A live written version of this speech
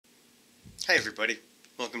Hi everybody,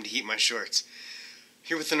 welcome to Heat My Shorts.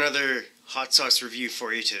 Here with another hot sauce review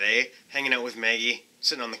for you today. Hanging out with Maggie,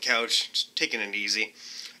 sitting on the couch, just taking it easy.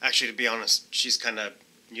 Actually, to be honest, she's kind of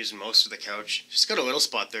using most of the couch. She's got a little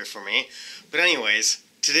spot there for me. But anyways,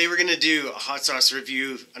 today we're going to do a hot sauce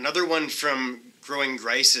review, another one from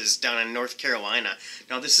Grices down in North Carolina.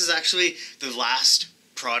 Now this is actually the last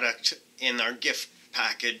product in our gift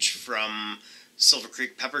package from Silver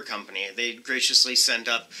Creek Pepper Company. They graciously sent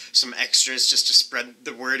up some extras just to spread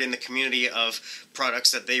the word in the community of products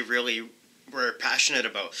that they really were passionate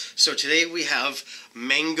about. So today we have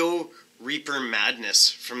Mango Reaper Madness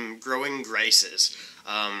from Grices.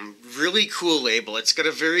 Really cool label. It's got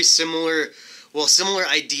a very similar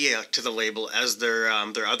idea to the label as their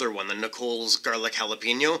other one, the Nicole's Garlic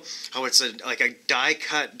Jalapeno. How it's like a die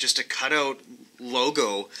cut, just a cutout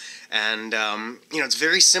logo, and it's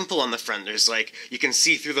very simple on the front. There's you can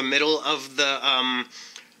see through the middle of the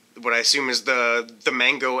what I assume is the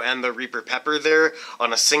mango and the Reaper pepper there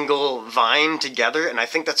on a single vine together, and I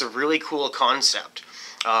think that's a really cool concept.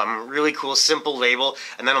 Really cool, simple label,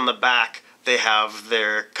 and then on the back they have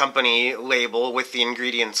their company label with the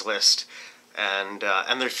ingredients list and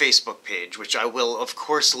their Facebook page, which I will of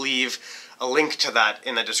course leave a link to that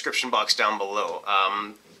in the description box down below.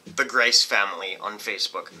 The Grice family on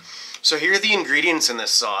Facebook. So here are the ingredients in this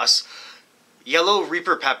sauce: yellow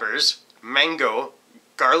Reaper peppers, mango,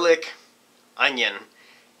 garlic, onion,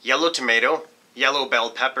 yellow tomato, yellow bell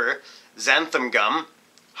pepper, xanthan gum,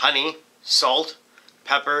 honey, salt,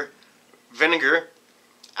 pepper, vinegar,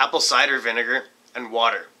 apple cider vinegar, and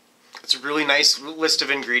water. It's a really nice list of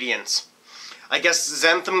ingredients. I guess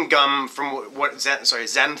xanthan gum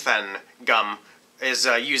xanthan gum is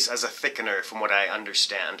used as a thickener, from what I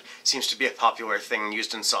understand. Seems to be a popular thing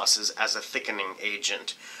used in sauces as a thickening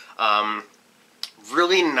agent.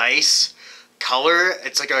 Really nice color.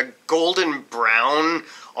 It's like a golden brown,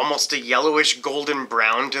 almost a yellowish golden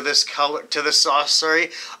brown to this color, to the sauce.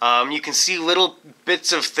 Sorry. You can see little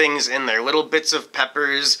bits of things in there, little bits of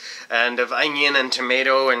peppers and of onion and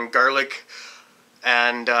tomato and garlic.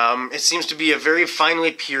 And it seems to be a very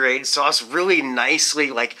finely pureed sauce, really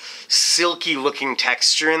nicely, silky looking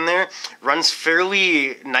texture in there. Runs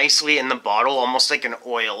fairly nicely in the bottle, almost like an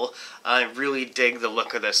oil. I really dig the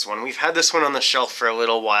look of this one. We've had this one on the shelf for a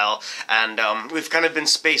little while, and we've kind of been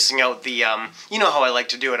spacing out the, you know how I like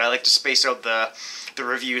to do it. I like to space out the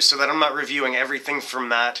reviews so that I'm not reviewing everything from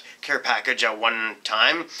that care package at one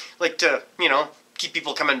time. Like to, keep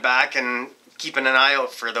people coming back and keeping an eye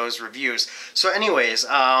out for those reviews. So anyways,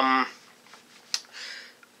 grab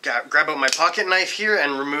out my pocket knife here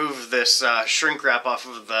and remove this shrink wrap off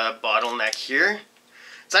of the bottleneck here.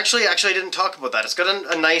 It's actually I didn't talk about that. It's got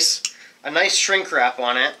a nice shrink wrap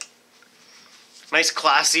on it. Nice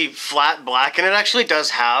classy flat black, and it actually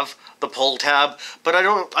does have the pull tab, but I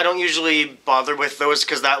don't usually bother with those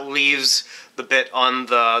because that leaves the bit on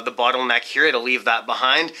the bottleneck here. It'll leave that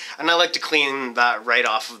behind, and I like to clean that right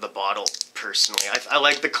off of the bottle personally. I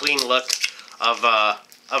like the clean look of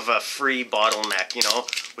a free bottleneck,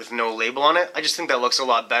 with no label on it. I just think that looks a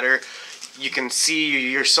lot better. You can see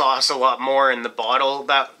your sauce a lot more in the bottle.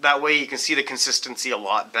 That way you can see the consistency a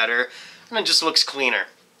lot better, and it just looks cleaner.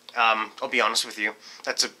 I'll be honest with you.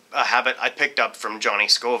 That's a habit I picked up from Johnny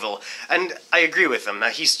Scoville, and I agree with him.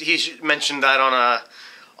 He mentioned that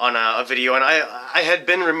on a video, and I had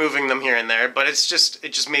been removing them here and there, but it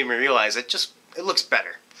just made me realize it looks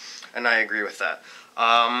better, and I agree with that.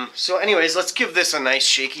 So anyways, let's give this a nice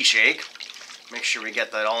shaky shake. Make sure we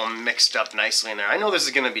get that all mixed up nicely in there. I know this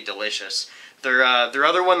is going to be delicious. Their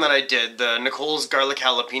other one that I did, the Nicole's Garlic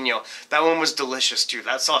Jalapeno, that one was delicious too.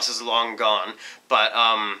 That sauce is long gone, but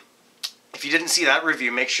if you didn't see that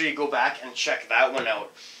review, make sure you go back and check that one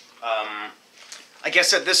out. I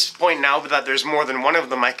guess at this point now that there's more than one of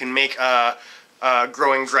them, I can make a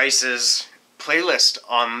Growing Grices playlist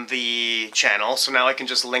on the channel. So now I can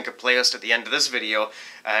just link a playlist at the end of this video,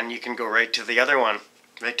 and you can go right to the other one,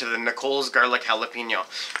 right to the Nicole's Garlic Jalapeno.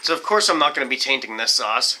 So of course I'm not going to be tainting this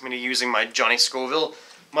sauce. I'm going to be using my Johnny Scoville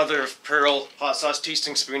Mother of Pearl hot sauce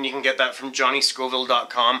tasting spoon. You can get that from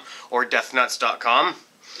johnnyscoville.com or deathnuts.com. And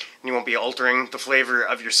you won't be altering the flavor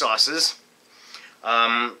of your sauces.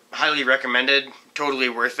 Highly recommended. Totally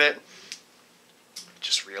worth it.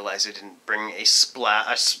 Just realized I didn't bring a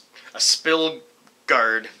spill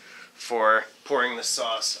guard for pouring the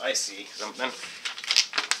sauce. I see something.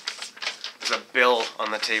 There's a bill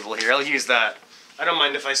on the table here. I'll use that. I don't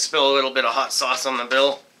mind if I spill a little bit of hot sauce on the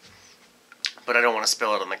bill, but I don't want to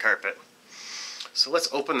spill it on the carpet. So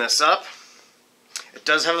let's open this up. It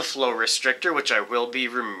does have a flow restrictor, which I will be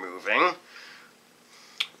removing.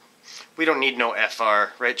 We don't need no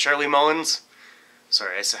FR, right, Charlie Mullins?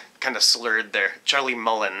 Sorry, I kind of slurred there. Charlie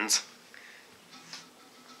Mullins.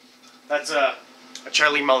 That's a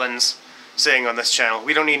Charlie Mullins saying on this channel.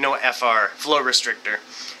 We don't need no FR, flow restrictor.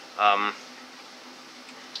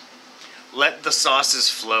 Let the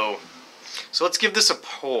sauces flow. So let's give this a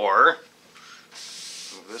pour.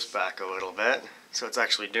 Move this back a little bit so it's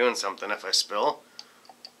actually doing something if I spill.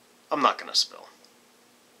 I'm not gonna spill.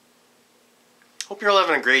 Hope you're all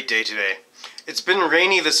having a great day today. It's been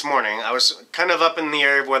rainy this morning. I was kind of up in the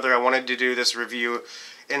air of whether I wanted to do this review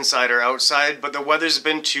inside or outside, but the weather's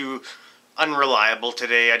been too unreliable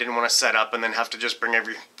today. I didn't want to set up and then have to just bring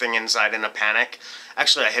everything inside in a panic.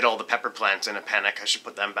 Actually, I hid all the pepper plants in a panic. I should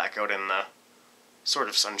put them back out in the sort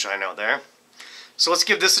of sunshine out there. So let's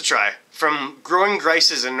give this a try. From Growing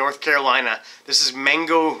Grices in North Carolina, this is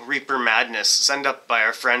Mango Reaper Madness, sent up by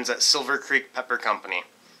our friends at Silver Creek Pepper Company.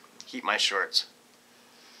 Heat my shorts.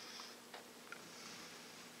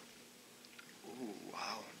 Ooh,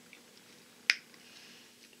 wow.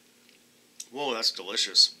 Whoa, that's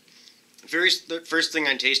delicious. The first thing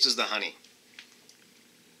I taste is the honey.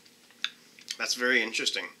 That's very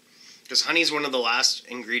interesting. Because honey is one of the last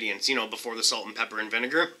ingredients, you know, before the salt and pepper and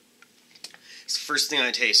vinegar. It's the first thing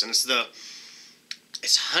I taste, and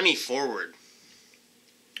it's honey forward.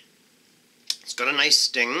 It's got a nice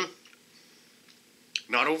sting.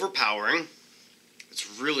 Not overpowering. It's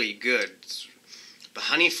really good. The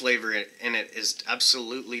honey flavor in it is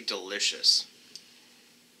absolutely delicious.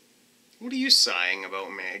 What are you sighing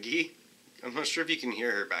about, Maggie? I'm not sure if you can hear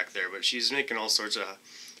her back there, but she's making all sorts of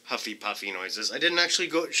huffy puffy noises. I didn't actually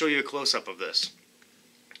show you a close-up of this.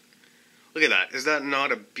 Look at that. Is that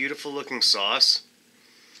not a beautiful looking sauce?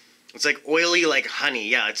 It's like oily like honey.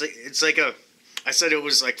 Yeah, it's like a, I said it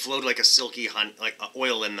was like flowed like a silky like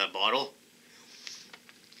oil in the bottle.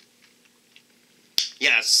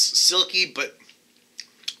 Yeah, it's silky but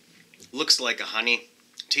looks like a honey.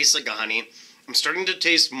 Tastes like a honey. I'm starting to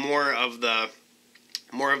taste more of the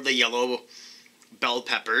yellow bell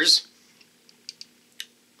peppers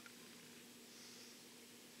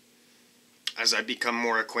as I become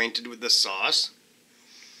more acquainted with the sauce.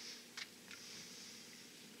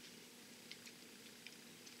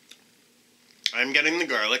 I'm getting the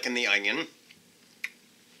garlic and the onion,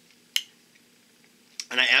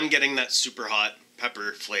 and I am getting that super hot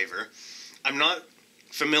pepper flavor. I'm not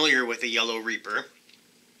familiar with a yellow reaper.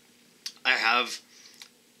 I have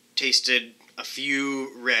tasted a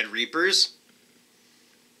few red reapers,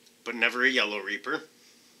 but never a yellow reaper.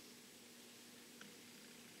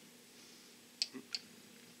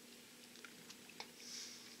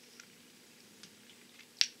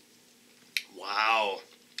 Wow.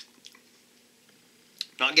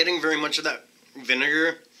 Not getting very much of that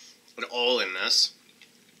vinegar at all in this.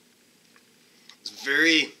 It's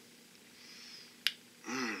very,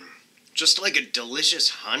 just like a delicious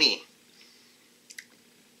honey.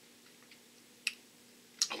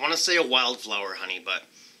 I want to say a wildflower honey, but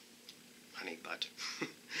I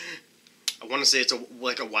want to say it's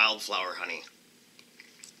like a wildflower honey.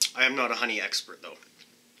 I am not a honey expert though.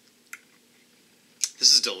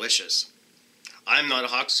 This is delicious. I'm not a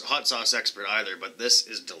hot sauce expert either, but this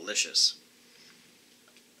is delicious.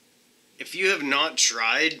 If you have not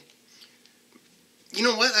tried, you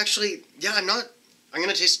know what? Actually, yeah, I'm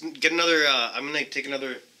gonna take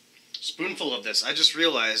another spoonful of this. I just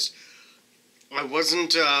realized I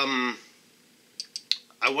wasn't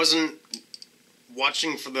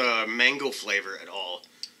watching for the mango flavor at all.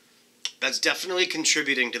 That's definitely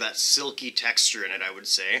contributing to that silky texture in it, I would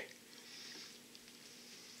say.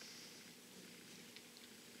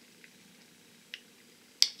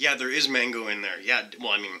 Yeah, there is mango in there. Yeah, well,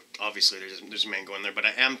 I mean, obviously there's mango in there, but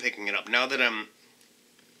I am picking it up. Now that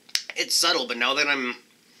it's subtle, but now that I'm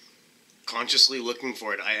consciously looking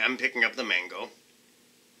for it, I am picking up the mango.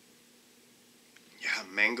 Yeah,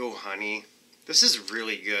 mango honey. This is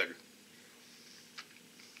really good.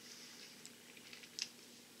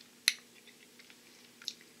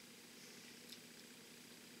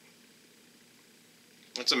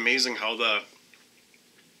 It's amazing how the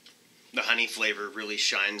honey flavor really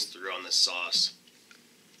shines through on this sauce.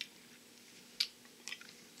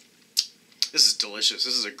 This is delicious.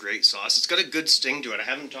 This is a great sauce. It's got a good sting to it. I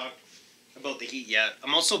haven't talked about the heat yet.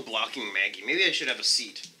 I'm also blocking Maggie. Maybe I should have a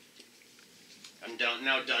seat. I'm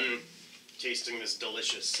now done tasting this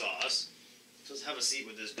delicious sauce. Let's have a seat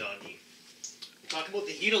with this doggy. We'll talk about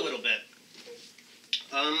the heat a little bit.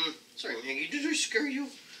 Sorry Maggie, did I scare you?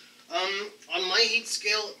 On my heat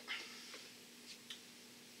scale,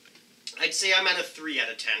 I'd say I'm at a 3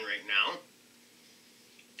 out of 10 right now.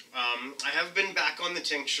 I have been back on the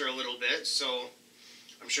tincture a little bit, so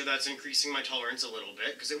I'm sure that's increasing my tolerance a little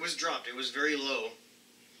bit, because it was dropped. It was very low.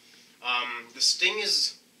 The sting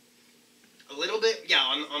is a little bit, yeah,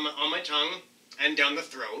 on my tongue and down the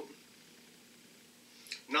throat.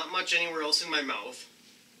 Not much anywhere else in my mouth.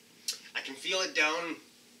 I can feel it down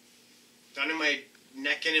in my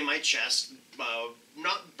neck and in my chest.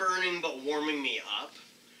 Not burning, but warming me up.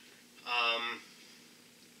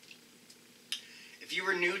 If you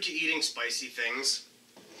were new to eating spicy things,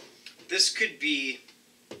 this could be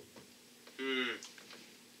a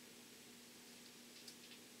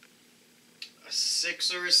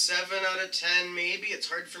 6 or a 7 out of 10, maybe. It's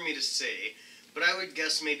hard for me to say, but I would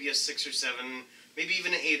guess maybe a 6 or 7, maybe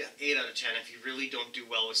even an 8 out of 10 if you really don't do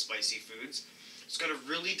well with spicy foods. It's got a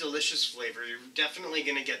really delicious flavor. You're definitely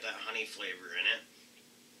going to get that honey flavor in it.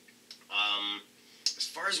 As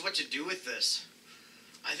far as what to do with this,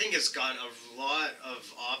 I think it's got a lot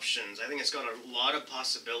of options. I think it's got a lot of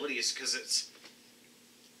possibilities because it's,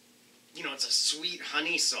 you know, it's a sweet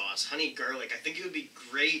honey sauce, honey garlic. I think it would be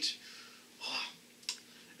great. Oh,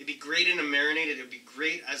 it'd be great in a marinated. It would be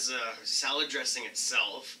great as a salad dressing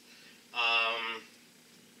itself.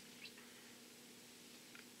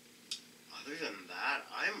 Other than that,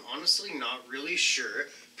 I'm honestly not really sure.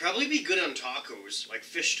 Probably be good on tacos, like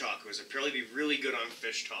fish tacos. It'd probably be really good on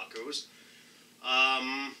fish tacos.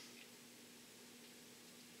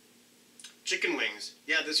 Chicken wings.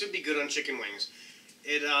 Yeah, this would be good on chicken wings.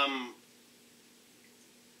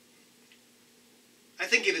 I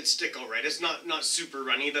think it'd stick alright. It's not super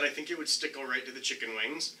runny, that I think it would stick alright to the chicken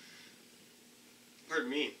wings. Pardon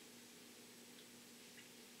me.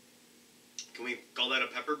 Can we call that a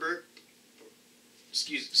pepper burp?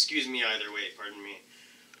 Excuse me either way, pardon me.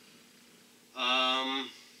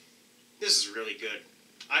 This is really good.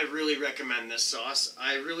 I really recommend this sauce.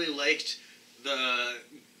 I really liked the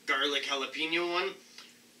garlic jalapeno one,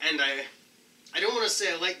 and I don't want to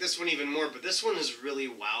say I like this one even more, but this one has really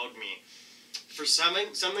wowed me. For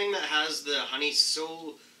something that has the honey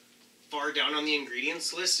so far down on the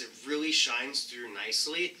ingredients list, it really shines through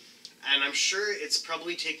nicely, and I'm sure it's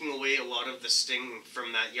probably taking away a lot of the sting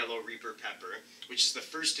from that yellow Reaper pepper, which is the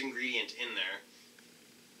first ingredient in there.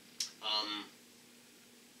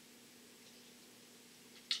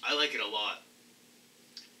 I like it a lot.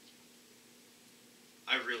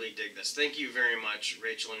 I really dig this. Thank you very much,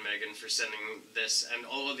 Rachel and Megan, for sending this and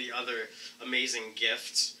all of the other amazing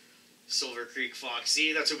gifts. Silver Creek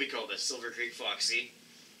Foxy, that's what we call this, Silver Creek Foxy.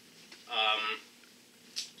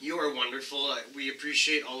 You are wonderful. We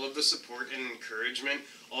appreciate all of the support and encouragement,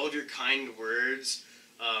 all of your kind words,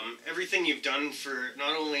 everything you've done for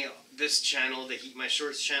not only this channel, the Heat My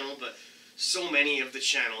Shorts channel, but so many of the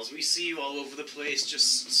channels. We see you all over the place,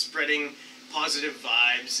 just spreading positive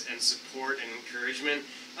vibes and support and encouragement.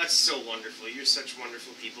 That's so wonderful. You're such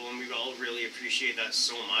wonderful people, and we all really appreciate that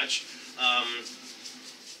so much.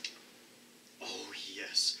 Oh,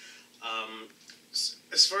 yes.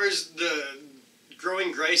 As far as the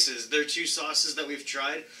Growing Grices, their two sauces that we've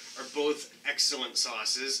tried are both excellent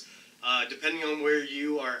sauces. Depending on where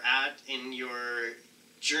you are at in your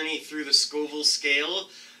journey through the Scoville scale,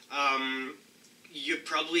 you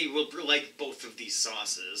probably will like both of these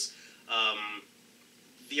sauces.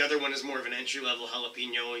 The other one is more of an entry-level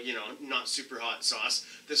jalapeno, you know, not super hot sauce.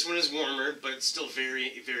 This one is warmer, but it's still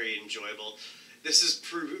very, very enjoyable. This is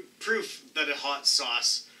proof that a hot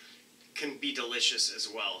sauce can be delicious as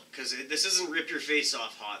well, because this isn't rip your face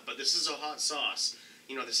off hot, but this is a hot sauce.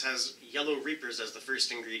 You know, this has yellow Reapers as the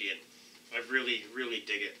first ingredient. I really, really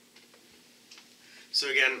dig it. So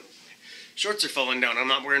again, shorts are falling down. I'm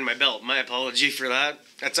not wearing my belt. My apology for that.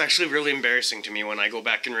 That's actually really embarrassing to me when I go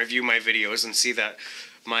back and review my videos and see that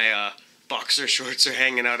my boxer shorts are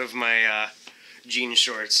hanging out of my jean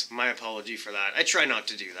shorts. My apology for that. I try not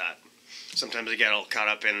to do that. Sometimes I get all caught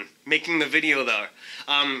up in making the video though.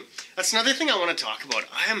 That's another thing I want to talk about.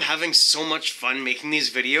 I am having so much fun making these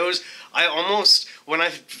videos. I almost, when I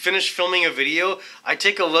finish filming a video, I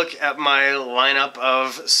take a look at my lineup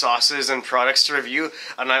of sauces and products to review,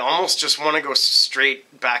 and I almost just want to go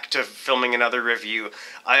straight back to filming another review.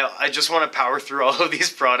 I just want to power through all of these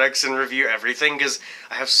products and review everything because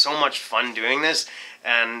I have so much fun doing this,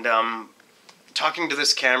 and talking to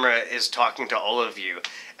this camera is talking to all of you,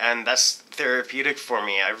 and that's therapeutic for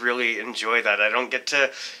me. I really enjoy that. I don't get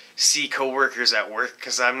to see coworkers at work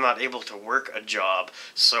because I'm not able to work a job,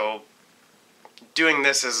 so doing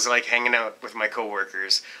this is like hanging out with my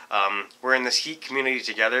coworkers. We're in this Heat community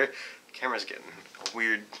together. The camera's getting a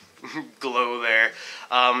weird glow there.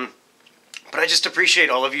 But I just appreciate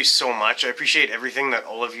all of you so much. I appreciate everything that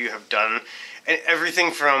all of you have done. And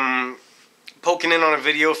everything from poking in on a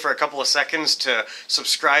video for a couple of seconds to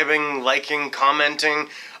subscribing, liking, commenting.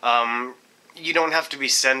 You don't have to be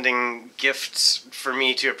sending gifts for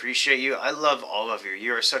me to appreciate you. I love all of you.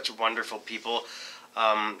 You are such wonderful people.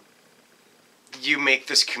 You make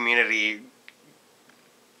this community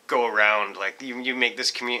go around. Like, you make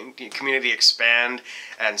this community expand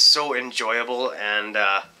and so enjoyable, and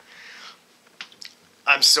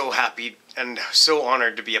I'm so happy and so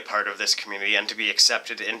honored to be a part of this community and to be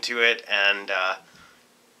accepted into it, and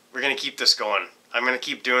we're going to keep this going. I'm going to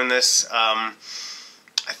keep doing this.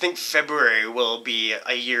 I think February will be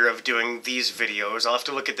a year of doing these videos. I'll have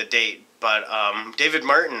to look at the date, but David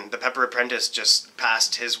Martin, the Pepper Apprentice, just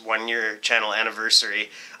passed his 1-year channel anniversary,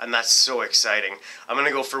 and that's so exciting. I'm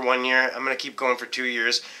gonna go for 1 year. I'm gonna keep going for 2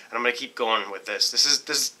 years, and I'm gonna keep going with this. This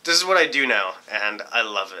is what I do now, and I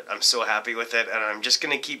love it. I'm so happy with it, and I'm just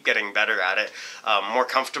gonna keep getting better at it, more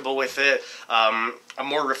comfortable with it, a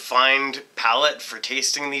more refined palate for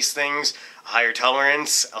tasting these things, higher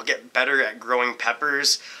tolerance. I'll get better at growing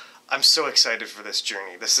peppers. I'm so excited for this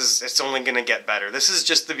journey. It's only going to get better. This is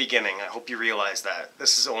just the beginning. I hope you realize that.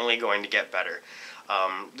 This is only going to get better.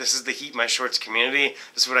 This is the Heat My Shorts community.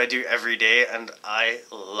 This is what I do every day, and I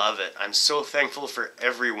love it. I'm so thankful for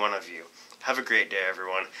every one of you. Have a great day,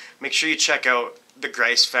 everyone. Make sure you check out the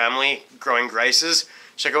Grice family, growing Grices.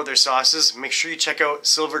 Check out their sauces. Make sure you check out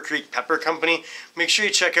Silver Creek Pepper Company. Make sure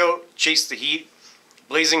you check out Chase the Heat,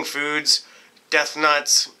 Blazing Foods, Death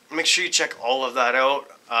Nuts. Make sure you check all of that out.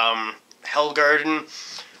 Hell Garden.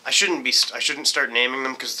 I shouldn't start naming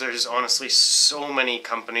them because there's honestly so many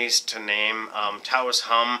companies to name. Tao's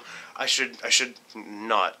Hum. I should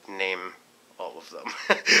not name all of them.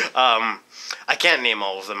 I can't name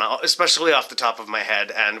all of them, especially off the top of my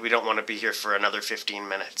head, and we don't want to be here for another 15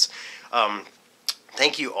 minutes.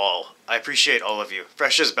 Thank you all. I appreciate all of you.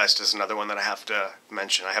 Fresh is Best is another one that I have to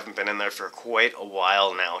mention. I haven't been in there for quite a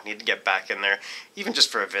while now. Need to get back in there, even just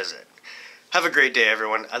for a visit. Have a great day,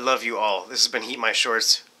 everyone. I love you all. This has been Heat My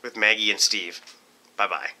Shorts with Maggie and Steve.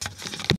 Bye-bye.